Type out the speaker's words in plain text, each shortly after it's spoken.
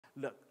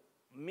Look,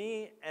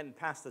 me and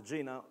Pastor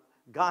Gina,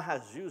 God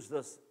has used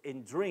us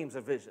in dreams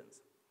and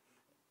visions.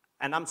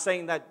 And I'm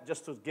saying that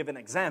just to give an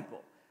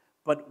example.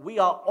 But we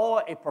are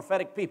all a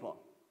prophetic people.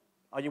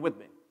 Are you with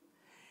me?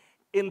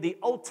 In the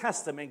Old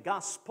Testament, God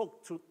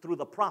spoke through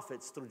the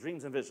prophets through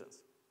dreams and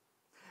visions.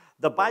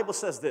 The Bible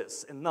says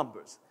this in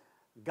Numbers.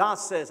 God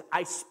says,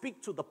 I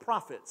speak to the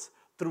prophets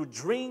through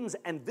dreams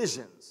and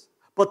visions,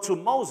 but to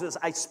Moses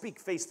I speak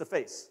face to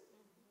face.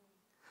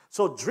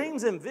 So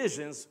dreams and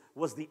visions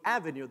was the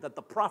avenue that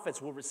the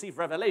prophets will receive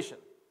revelation.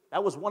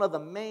 That was one of the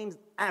main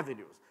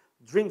avenues,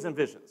 dreams and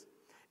visions.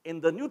 In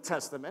the New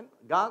Testament,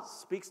 God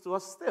speaks to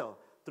us still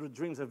through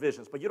dreams and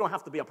visions, but you don't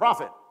have to be a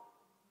prophet.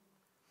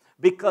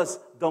 Because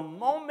the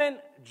moment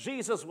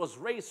Jesus was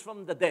raised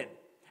from the dead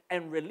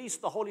and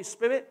released the Holy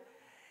Spirit,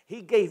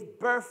 he gave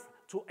birth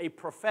to a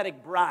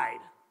prophetic bride.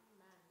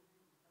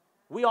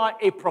 We are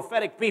a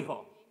prophetic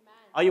people.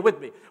 Are you with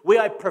me? We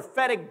are a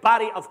prophetic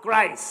body of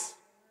Christ.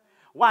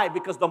 Why?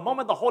 Because the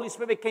moment the Holy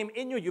Spirit came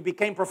in you, you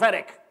became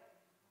prophetic.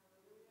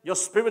 Your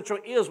spiritual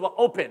ears were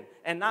open,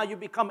 and now you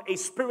become a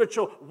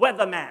spiritual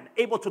weatherman,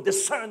 able to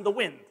discern the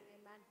wind.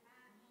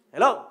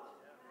 Hello?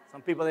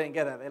 Some people didn't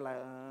get that. They're like,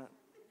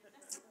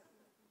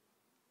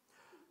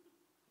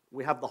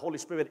 We have the Holy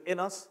Spirit in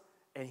us,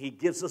 and he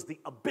gives us the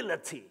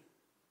ability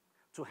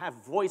to have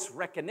voice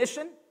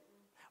recognition,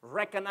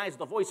 recognize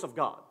the voice of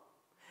God.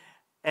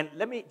 And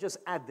let me just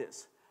add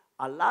this.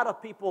 A lot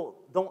of people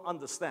don't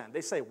understand.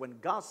 They say, when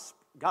God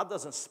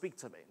doesn't speak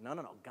to me. No.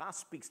 God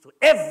speaks to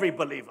every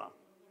believer.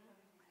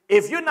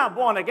 If you're not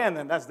born again,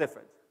 then that's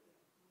different.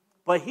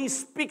 But he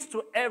speaks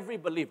to every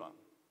believer.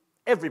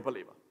 Every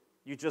believer.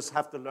 You just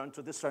have to learn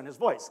to discern his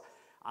voice.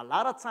 A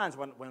lot of times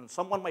when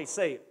someone might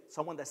say,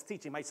 someone that's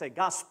teaching might say,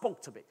 God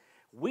spoke to me,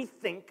 we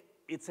think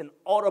it's an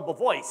audible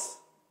voice.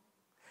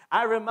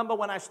 I remember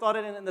when I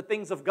started in the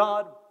things of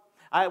God,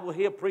 I would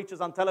hear preachers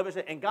on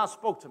television, and God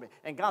spoke to me,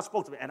 and God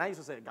spoke to me. And I used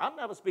to say, God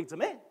never speaks to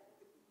me.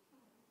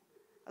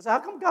 I said, how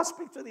come God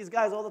speaks to these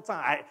guys all the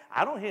time?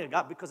 I don't hear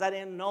God because I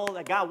didn't know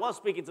that God was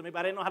speaking to me, but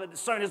I didn't know how to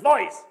discern his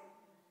voice.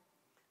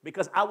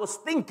 Because I was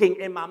thinking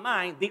in my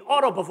mind the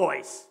audible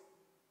voice.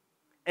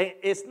 And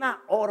it's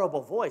not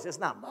audible voice. It's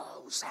not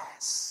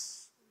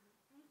Moses.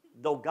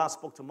 Though God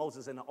spoke to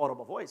Moses in an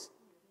audible voice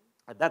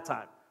at that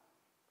time.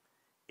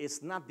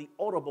 It's not the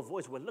audible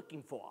voice we're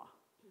looking for.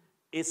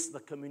 It's the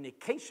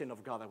communication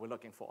of God that we're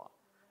looking for.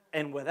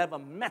 And whatever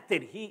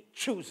method he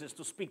chooses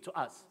to speak to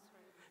us.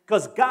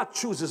 Because God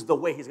chooses the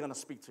way he's going to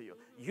speak to you.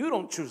 You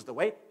don't choose the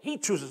way. He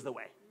chooses the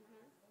way.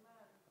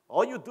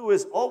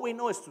 All we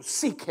know is to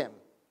seek him.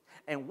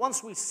 And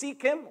once we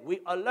seek him, we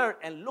alert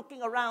and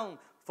looking around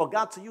for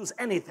God to use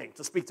anything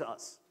to speak to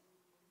us.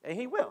 And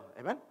he will.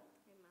 Amen?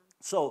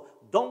 So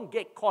don't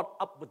get caught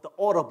up with the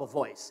audible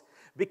voice.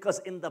 Because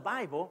in the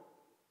Bible,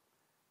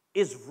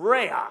 it's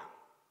rare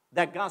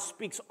that God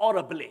speaks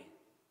audibly.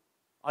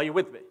 Are you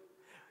with me?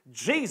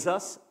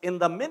 Jesus, in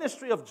the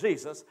ministry of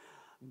Jesus,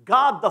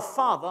 God the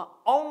Father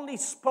only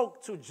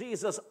spoke to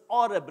Jesus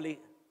audibly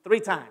 3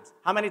 times.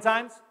 How many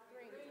times?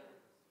 3.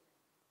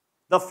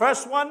 The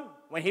first one,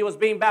 when he was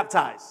being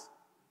baptized.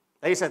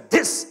 He said,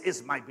 this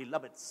is my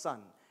beloved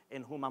Son,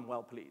 in whom I'm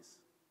well pleased.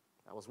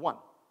 That was one.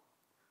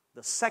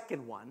 The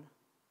second one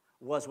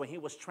was when he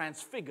was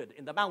transfigured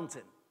in the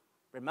mountain.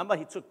 Remember,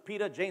 he took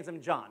Peter, James,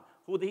 and John.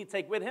 Who did he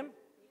take with him?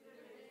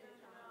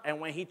 And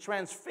when he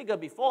transfigured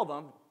before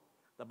them,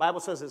 the Bible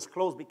says his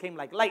clothes became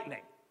like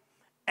lightning.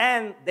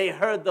 And they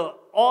heard the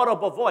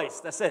audible voice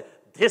that said,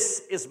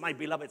 this is my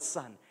beloved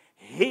Son.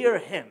 Hear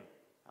him.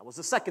 That was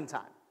the second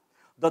time.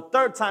 The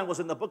third time was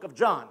in the book of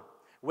John,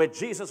 where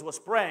Jesus was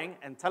praying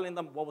and telling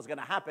them what was going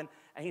to happen.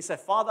 And he said,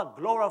 Father,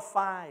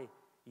 glorify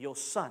your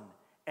Son.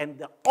 And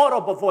the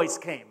audible voice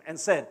came and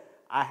said,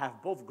 I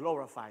have both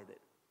glorified it.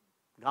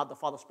 God the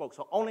Father spoke.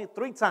 So only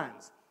 3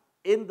 times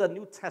in the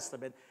New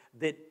Testament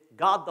did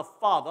God the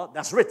Father,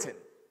 that's written,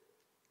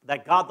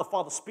 that God the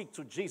Father speak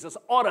to Jesus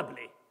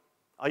audibly.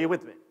 Are you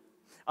with me?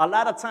 A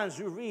lot of times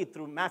you read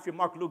through Matthew,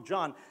 Mark, Luke,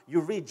 John,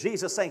 you read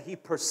Jesus saying he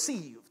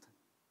perceived.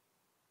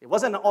 It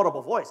wasn't an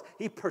audible voice.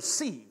 He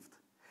perceived.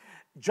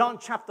 John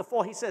chapter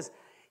 4, he says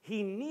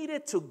he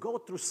needed to go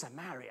through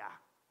Samaria.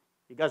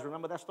 You guys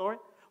remember that story?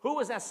 Who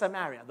was at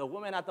Samaria? The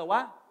woman at the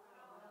what?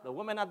 The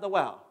woman at the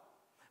well.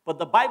 But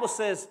the Bible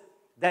says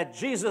that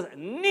Jesus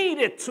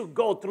needed to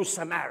go through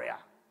Samaria.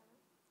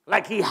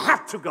 Like he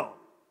had to go.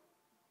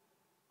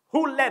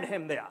 Who led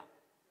him there?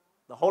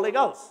 The Holy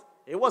Ghost.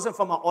 It wasn't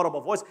from an audible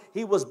voice.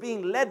 He was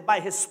being led by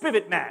his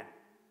spirit man.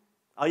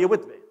 Are you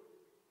with me?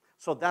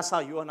 So that's how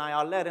you and I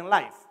are led in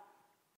life.